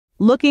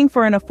Looking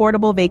for an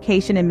affordable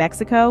vacation in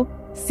Mexico?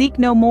 Seek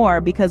no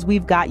more because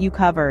we've got you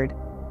covered.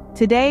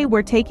 Today,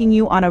 we're taking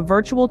you on a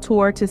virtual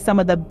tour to some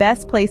of the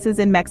best places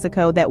in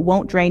Mexico that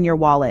won't drain your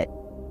wallet.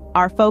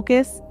 Our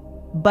focus?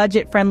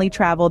 Budget-friendly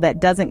travel that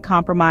doesn't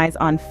compromise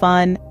on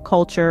fun,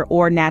 culture,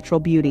 or natural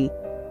beauty.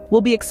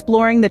 We'll be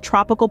exploring the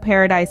tropical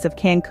paradise of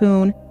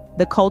Cancun,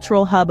 the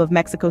cultural hub of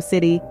Mexico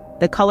City,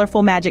 the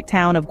colorful magic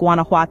town of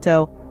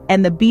Guanajuato,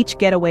 and the beach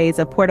getaways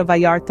of Puerto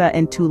Vallarta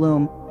and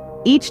Tulum.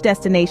 Each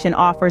destination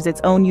offers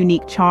its own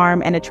unique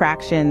charm and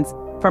attractions,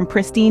 from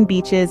pristine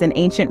beaches and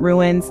ancient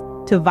ruins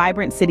to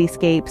vibrant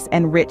cityscapes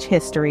and rich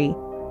history.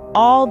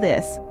 All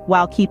this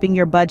while keeping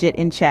your budget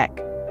in check.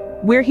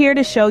 We're here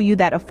to show you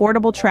that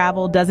affordable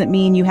travel doesn't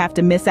mean you have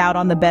to miss out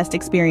on the best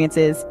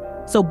experiences.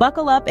 So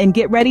buckle up and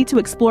get ready to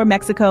explore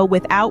Mexico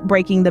without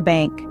breaking the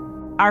bank.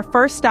 Our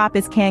first stop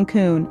is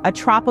Cancun, a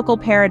tropical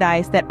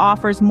paradise that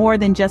offers more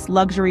than just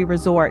luxury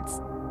resorts.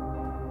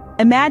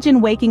 Imagine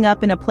waking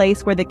up in a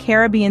place where the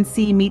Caribbean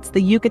Sea meets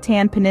the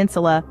Yucatan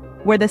Peninsula,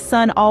 where the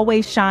sun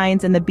always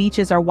shines and the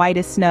beaches are white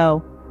as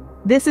snow.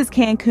 This is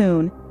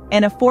Cancun,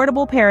 an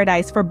affordable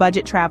paradise for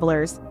budget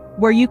travelers,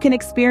 where you can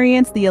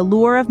experience the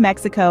allure of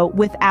Mexico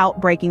without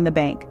breaking the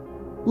bank.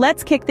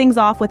 Let's kick things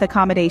off with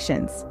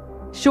accommodations.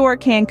 Sure,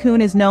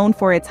 Cancun is known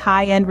for its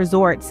high-end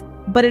resorts,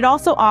 but it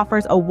also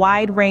offers a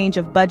wide range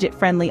of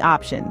budget-friendly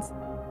options.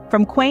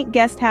 From quaint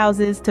guest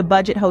houses to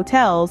budget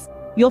hotels,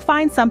 you'll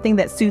find something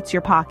that suits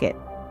your pocket.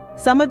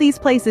 Some of these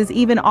places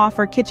even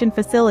offer kitchen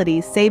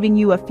facilities, saving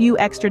you a few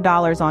extra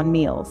dollars on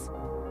meals.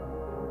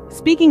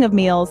 Speaking of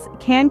meals,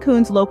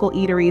 Cancun's local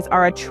eateries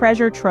are a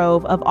treasure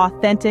trove of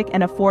authentic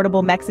and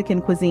affordable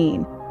Mexican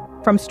cuisine.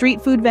 From street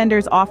food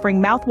vendors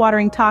offering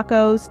mouth-watering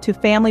tacos to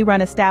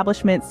family-run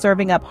establishments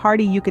serving up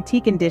hearty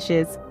Yucatecan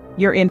dishes,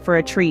 you're in for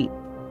a treat.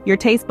 Your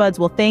taste buds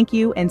will thank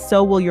you, and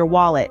so will your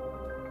wallet.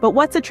 But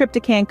what's a trip to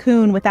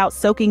Cancun without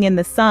soaking in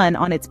the sun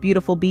on its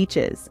beautiful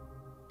beaches?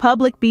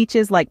 Public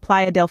beaches like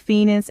Playa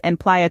Delfines and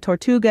Playa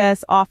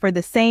Tortugas offer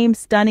the same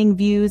stunning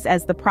views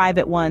as the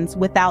private ones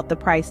without the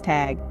price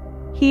tag.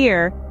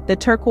 Here, the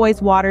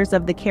turquoise waters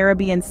of the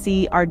Caribbean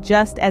Sea are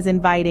just as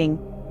inviting,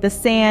 the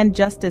sand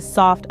just as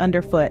soft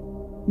underfoot.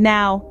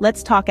 Now,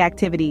 let's talk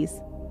activities.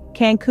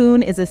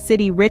 Cancun is a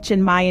city rich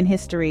in Mayan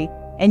history,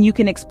 and you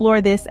can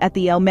explore this at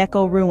the El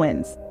Meco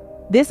ruins.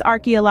 This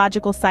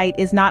archaeological site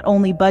is not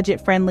only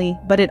budget-friendly,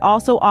 but it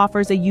also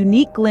offers a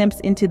unique glimpse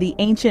into the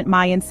ancient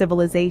Mayan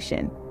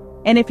civilization.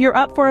 And if you're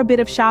up for a bit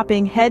of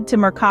shopping, head to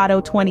Mercado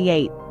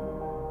 28.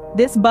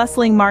 This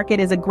bustling market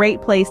is a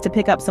great place to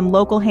pick up some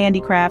local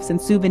handicrafts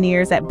and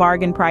souvenirs at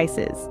bargain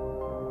prices.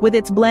 With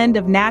its blend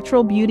of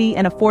natural beauty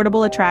and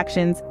affordable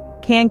attractions,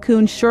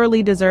 Cancun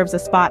surely deserves a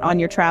spot on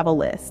your travel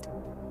list.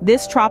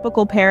 This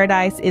tropical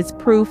paradise is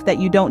proof that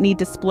you don't need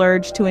to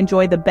splurge to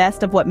enjoy the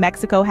best of what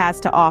Mexico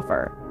has to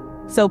offer.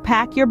 So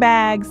pack your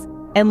bags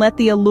and let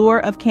the allure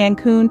of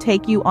Cancun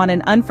take you on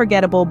an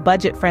unforgettable,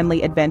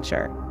 budget-friendly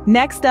adventure.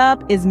 Next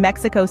up is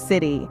Mexico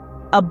City,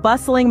 a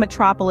bustling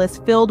metropolis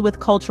filled with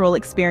cultural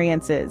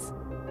experiences.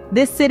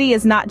 This city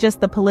is not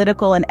just the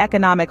political and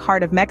economic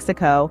heart of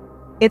Mexico,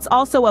 it's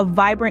also a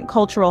vibrant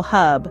cultural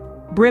hub,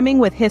 brimming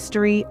with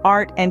history,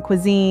 art, and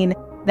cuisine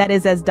that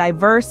is as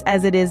diverse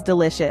as it is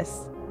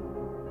delicious.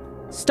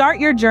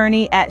 Start your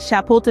journey at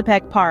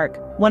Chapultepec Park,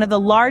 one of the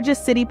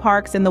largest city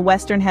parks in the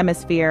Western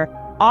Hemisphere,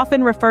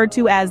 often referred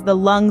to as the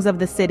lungs of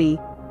the city.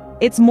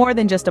 It's more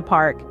than just a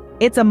park,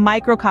 it's a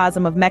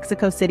microcosm of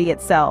Mexico City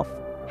itself,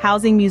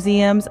 housing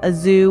museums, a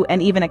zoo,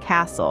 and even a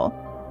castle.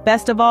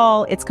 Best of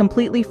all, it's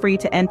completely free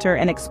to enter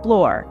and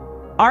explore.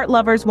 Art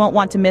lovers won't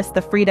want to miss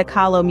the Frida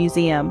Kahlo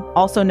Museum,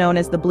 also known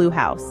as the Blue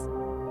House.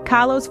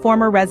 Kahlo's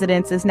former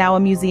residence is now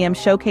a museum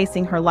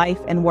showcasing her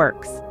life and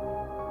works.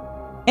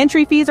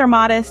 Entry fees are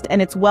modest,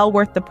 and it's well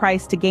worth the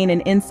price to gain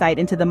an insight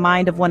into the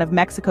mind of one of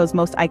Mexico's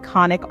most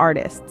iconic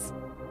artists.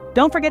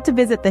 Don't forget to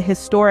visit the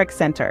Historic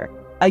Center,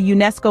 a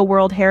UNESCO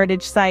World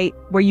Heritage Site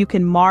where you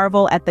can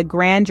marvel at the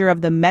grandeur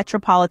of the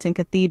Metropolitan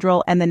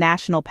Cathedral and the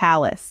National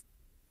Palace.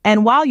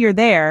 And while you're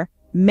there,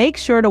 make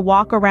sure to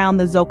walk around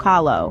the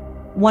Zocalo,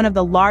 one of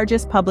the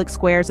largest public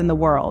squares in the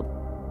world.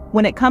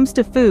 When it comes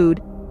to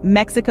food,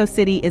 Mexico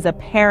City is a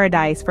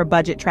paradise for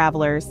budget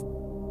travelers.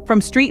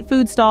 From street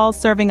food stalls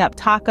serving up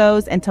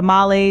tacos and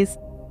tamales,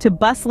 to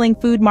bustling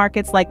food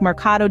markets like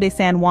Mercado de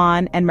San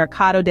Juan and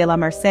Mercado de la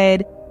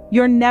Merced,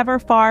 you're never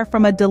far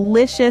from a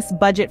delicious,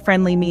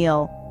 budget-friendly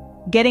meal.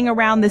 Getting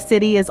around the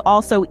city is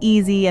also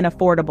easy and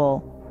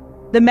affordable.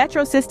 The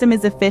metro system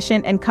is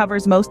efficient and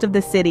covers most of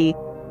the city,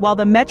 while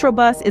the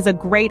Metrobus is a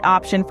great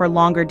option for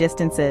longer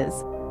distances.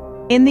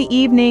 In the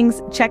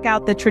evenings, check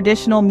out the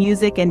traditional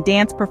music and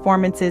dance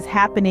performances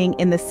happening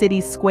in the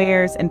city's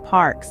squares and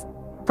parks.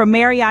 From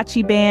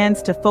mariachi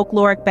bands to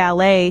folkloric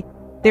ballet,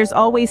 there's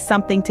always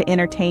something to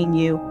entertain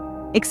you.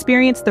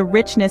 Experience the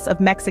richness of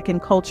Mexican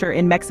culture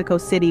in Mexico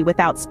City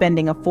without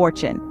spending a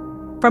fortune.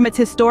 From its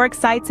historic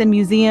sites and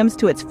museums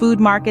to its food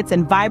markets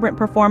and vibrant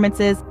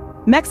performances,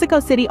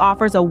 Mexico City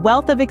offers a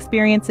wealth of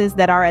experiences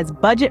that are as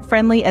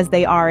budget-friendly as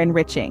they are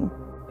enriching.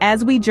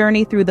 as we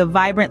journey through the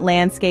vibrant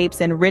landscapes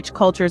and rich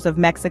cultures of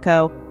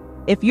Mexico.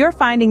 If you're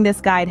finding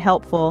this guide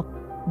helpful,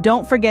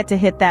 don't forget to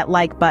hit that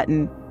like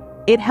button.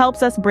 It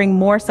helps us bring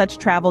more such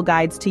travel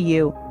guides to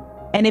you.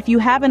 And if you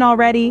haven't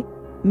already,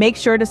 make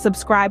sure to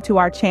subscribe to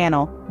our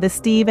channel, the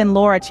Steve and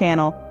Laura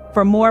channel,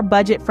 for more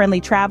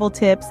budget-friendly travel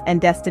tips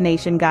and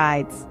destination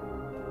guides.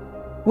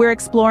 We're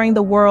exploring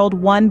the world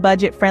one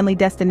budget-friendly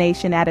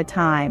destination at a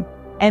time,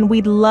 and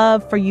we'd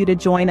love for you to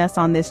join us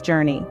on this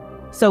journey.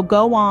 So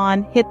go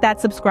on, hit that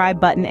subscribe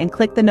button and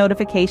click the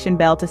notification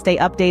bell to stay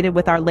updated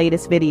with our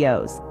latest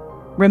videos.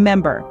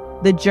 Remember,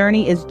 the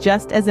journey is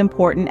just as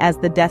important as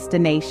the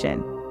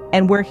destination,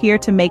 and we're here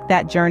to make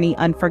that journey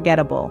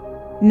unforgettable.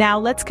 Now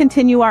let's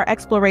continue our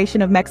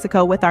exploration of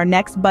Mexico with our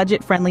next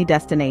budget-friendly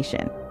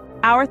destination.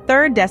 Our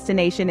third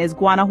destination is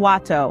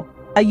Guanajuato,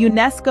 a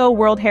UNESCO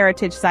World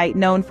Heritage Site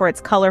known for its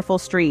colorful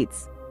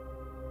streets.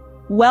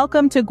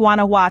 Welcome to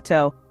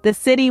Guanajuato, the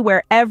city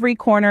where every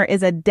corner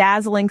is a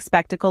dazzling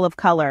spectacle of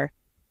color.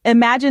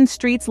 Imagine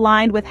streets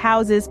lined with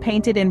houses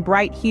painted in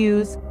bright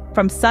hues,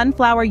 from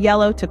sunflower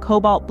yellow to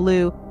cobalt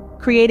blue,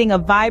 creating a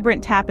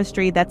vibrant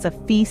tapestry that's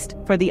a feast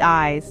for the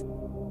eyes.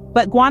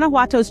 But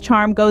Guanajuato's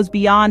charm goes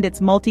beyond its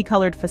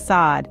multicolored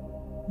facade.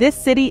 This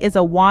city is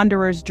a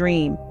wanderer's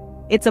dream.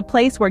 It's a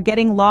place where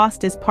getting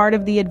lost is part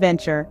of the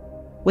adventure.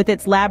 With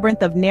its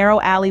labyrinth of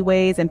narrow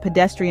alleyways and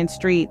pedestrian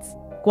streets,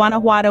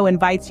 Guanajuato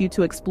invites you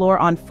to explore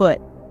on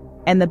foot.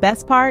 And the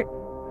best part?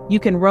 You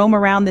can roam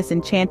around this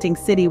enchanting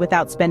city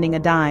without spending a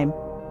dime.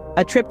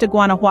 A trip to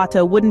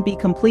Guanajuato wouldn't be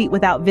complete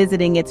without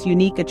visiting its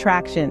unique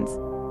attractions.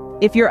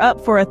 If you're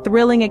up for a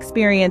thrilling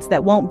experience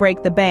that won't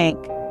break the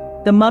bank,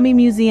 the Mummy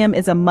Museum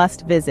is a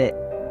must-visit.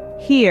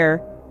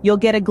 Here, you'll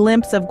get a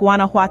glimpse of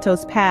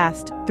Guanajuato's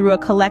past through a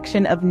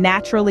collection of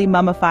naturally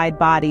mummified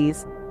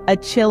bodies, a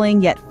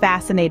chilling yet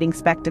fascinating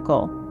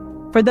spectacle.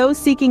 For those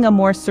seeking a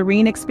more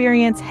serene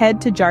experience,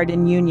 head to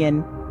Jardin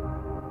Union.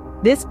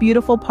 This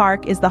beautiful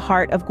park is the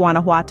heart of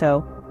Guanajuato,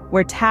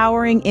 where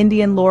towering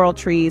Indian laurel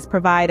trees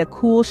provide a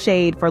cool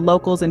shade for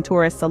locals and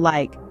tourists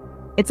alike.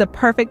 It's a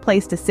perfect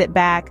place to sit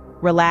back,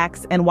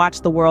 relax, and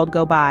watch the world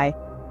go by,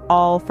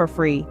 all for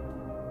free.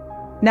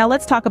 Now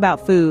let's talk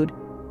about food.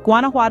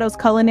 Guanajuato's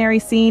culinary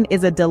scene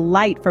is a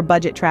delight for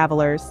budget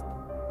travelers.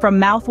 From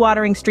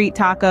mouth-watering street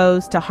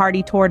tacos to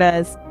hearty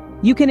tortas,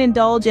 you can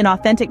indulge in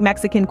authentic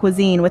Mexican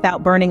cuisine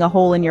without burning a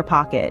hole in your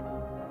pocket.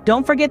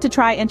 Don't forget to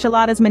try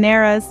enchiladas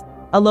mineras,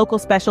 a local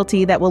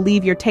specialty that will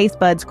leave your taste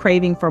buds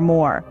craving for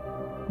more.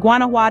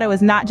 Guanajuato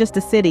is not just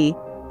a city,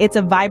 it's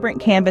a vibrant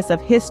canvas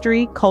of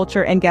history,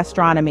 culture, and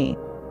gastronomy.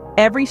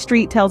 Every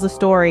street tells a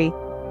story,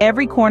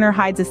 every corner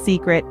hides a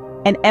secret,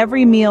 and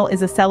every meal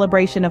is a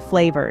celebration of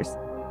flavors.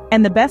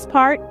 And the best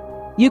part?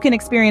 You can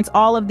experience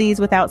all of these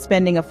without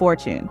spending a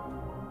fortune.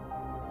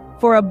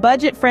 For a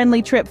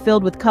budget-friendly trip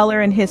filled with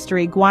color and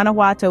history,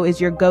 Guanajuato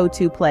is your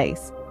go-to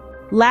place.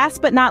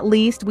 Last but not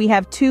least, we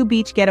have two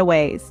beach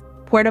getaways,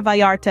 Puerto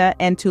Vallarta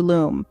and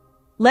Tulum.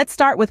 Let's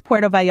start with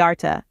Puerto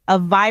Vallarta, a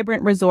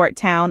vibrant resort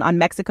town on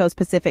Mexico's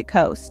Pacific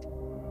coast.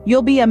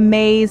 You'll be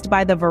amazed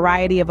by the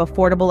variety of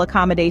affordable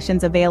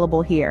accommodations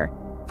available here,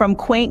 from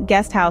quaint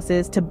guest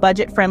houses to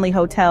budget-friendly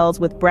hotels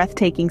with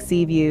breathtaking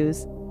sea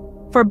views.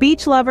 For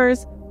beach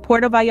lovers,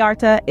 Puerto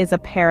Vallarta is a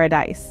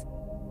paradise.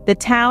 The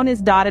town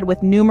is dotted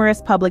with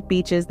numerous public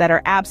beaches that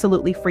are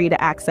absolutely free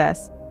to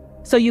access.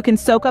 So you can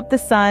soak up the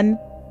sun,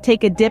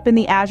 take a dip in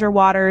the azure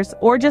waters,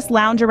 or just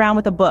lounge around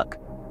with a book,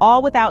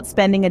 all without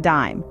spending a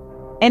dime.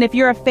 And if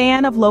you're a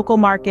fan of local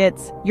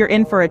markets, you're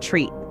in for a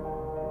treat.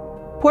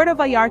 Puerto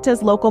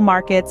Vallarta's local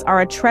markets are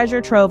a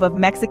treasure trove of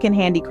Mexican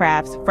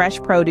handicrafts, fresh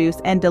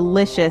produce, and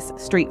delicious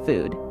street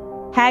food.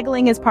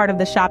 Haggling is part of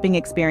the shopping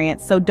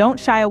experience, so don't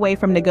shy away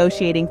from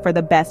negotiating for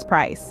the best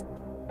price.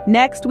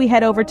 Next, we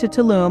head over to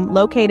Tulum,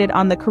 located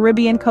on the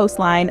Caribbean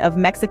coastline of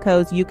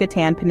Mexico's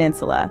Yucatan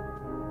Peninsula.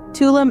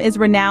 Tulum is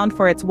renowned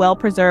for its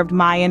well-preserved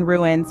Mayan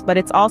ruins, but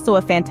it's also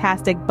a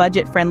fantastic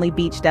budget-friendly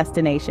beach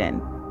destination.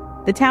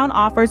 The town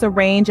offers a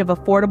range of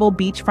affordable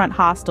beachfront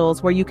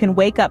hostels where you can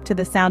wake up to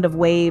the sound of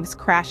waves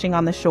crashing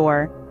on the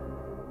shore.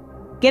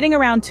 Getting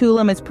around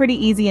Tulum is pretty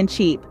easy and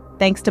cheap,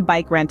 thanks to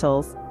bike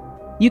rentals.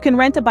 You can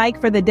rent a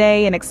bike for the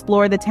day and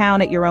explore the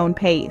town at your own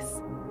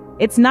pace.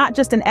 It's not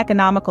just an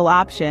economical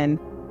option,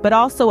 but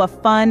also a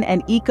fun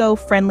and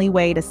eco-friendly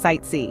way to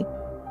sightsee.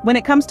 When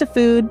it comes to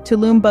food,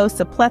 Tulum boasts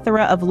a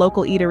plethora of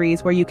local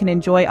eateries where you can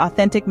enjoy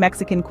authentic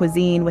Mexican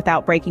cuisine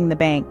without breaking the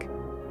bank.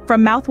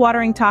 From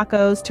mouth-watering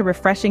tacos to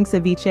refreshing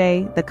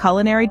ceviche, the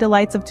culinary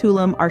delights of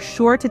Tulum are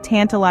sure to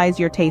tantalize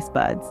your taste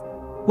buds.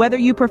 Whether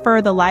you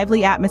prefer the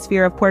lively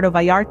atmosphere of Puerto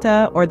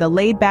Vallarta or the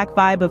laid-back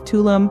vibe of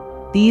Tulum,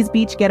 these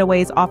beach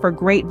getaways offer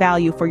great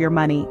value for your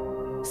money.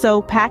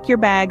 So pack your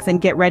bags and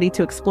get ready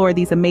to explore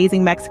these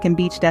amazing Mexican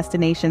beach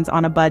destinations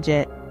on a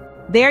budget.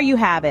 There you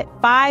have it,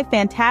 5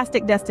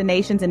 fantastic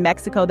destinations in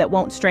Mexico that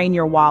won't strain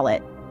your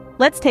wallet.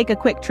 Let's take a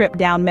quick trip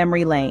down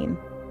memory lane.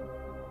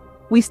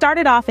 We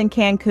started off in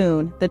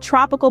Cancun, the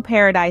tropical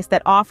paradise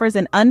that offers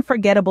an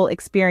unforgettable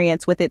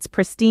experience with its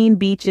pristine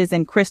beaches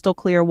and crystal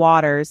clear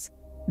waters.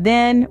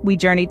 Then we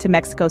journeyed to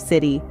Mexico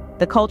City,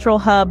 the cultural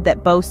hub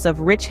that boasts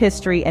of rich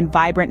history and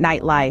vibrant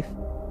nightlife.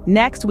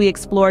 Next, we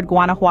explored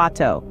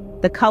Guanajuato,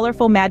 the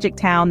colorful magic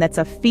town that's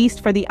a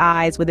feast for the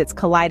eyes with its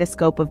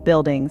kaleidoscope of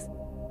buildings.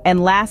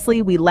 And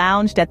lastly, we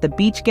lounged at the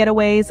beach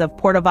getaways of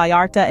Puerto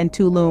Vallarta and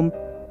Tulum,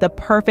 the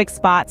perfect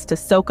spots to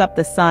soak up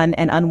the sun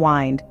and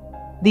unwind.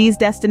 These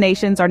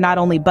destinations are not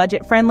only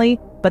budget-friendly,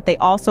 but they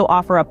also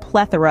offer a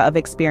plethora of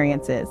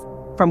experiences,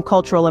 from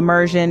cultural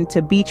immersion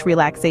to beach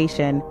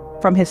relaxation,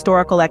 from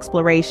historical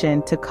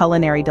exploration to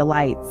culinary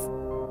delights.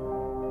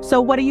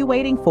 So what are you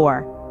waiting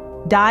for?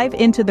 Dive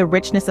into the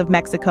richness of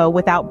Mexico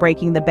without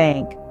breaking the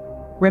bank.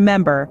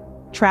 Remember,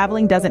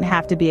 traveling doesn't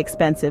have to be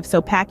expensive,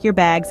 so pack your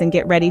bags and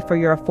get ready for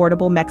your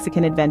affordable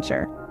Mexican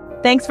adventure.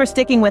 Thanks for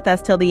sticking with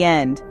us till the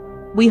end.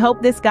 We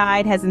hope this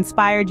guide has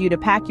inspired you to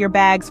pack your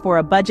bags for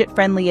a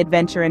budget-friendly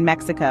adventure in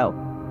Mexico.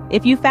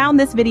 If you found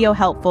this video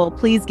helpful,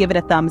 please give it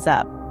a thumbs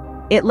up.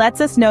 It lets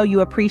us know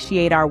you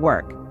appreciate our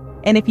work.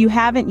 And if you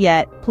haven't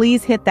yet,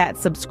 please hit that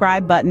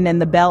subscribe button and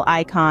the bell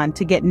icon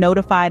to get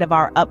notified of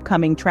our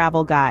upcoming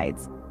travel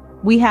guides.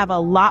 We have a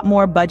lot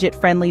more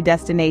budget-friendly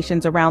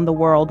destinations around the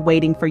world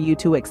waiting for you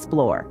to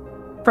explore.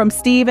 From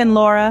Steve and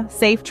Laura,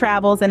 safe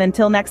travels, and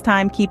until next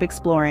time, keep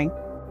exploring.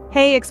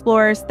 Hey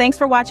explorers, thanks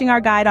for watching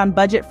our guide on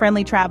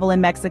budget-friendly travel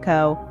in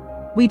Mexico.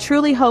 We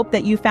truly hope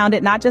that you found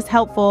it not just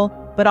helpful,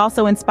 but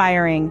also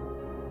inspiring.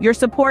 Your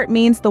support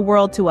means the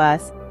world to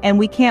us, and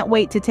we can't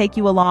wait to take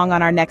you along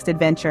on our next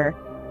adventure.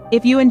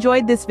 If you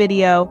enjoyed this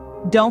video,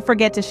 don't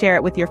forget to share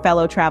it with your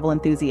fellow travel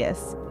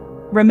enthusiasts.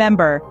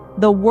 Remember,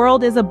 the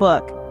world is a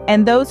book,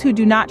 and those who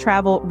do not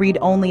travel read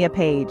only a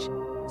page.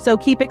 So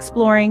keep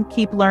exploring,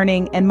 keep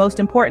learning, and most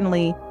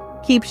importantly,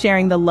 keep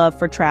sharing the love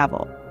for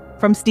travel.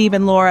 From Steve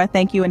and Laura,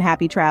 thank you and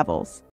happy travels.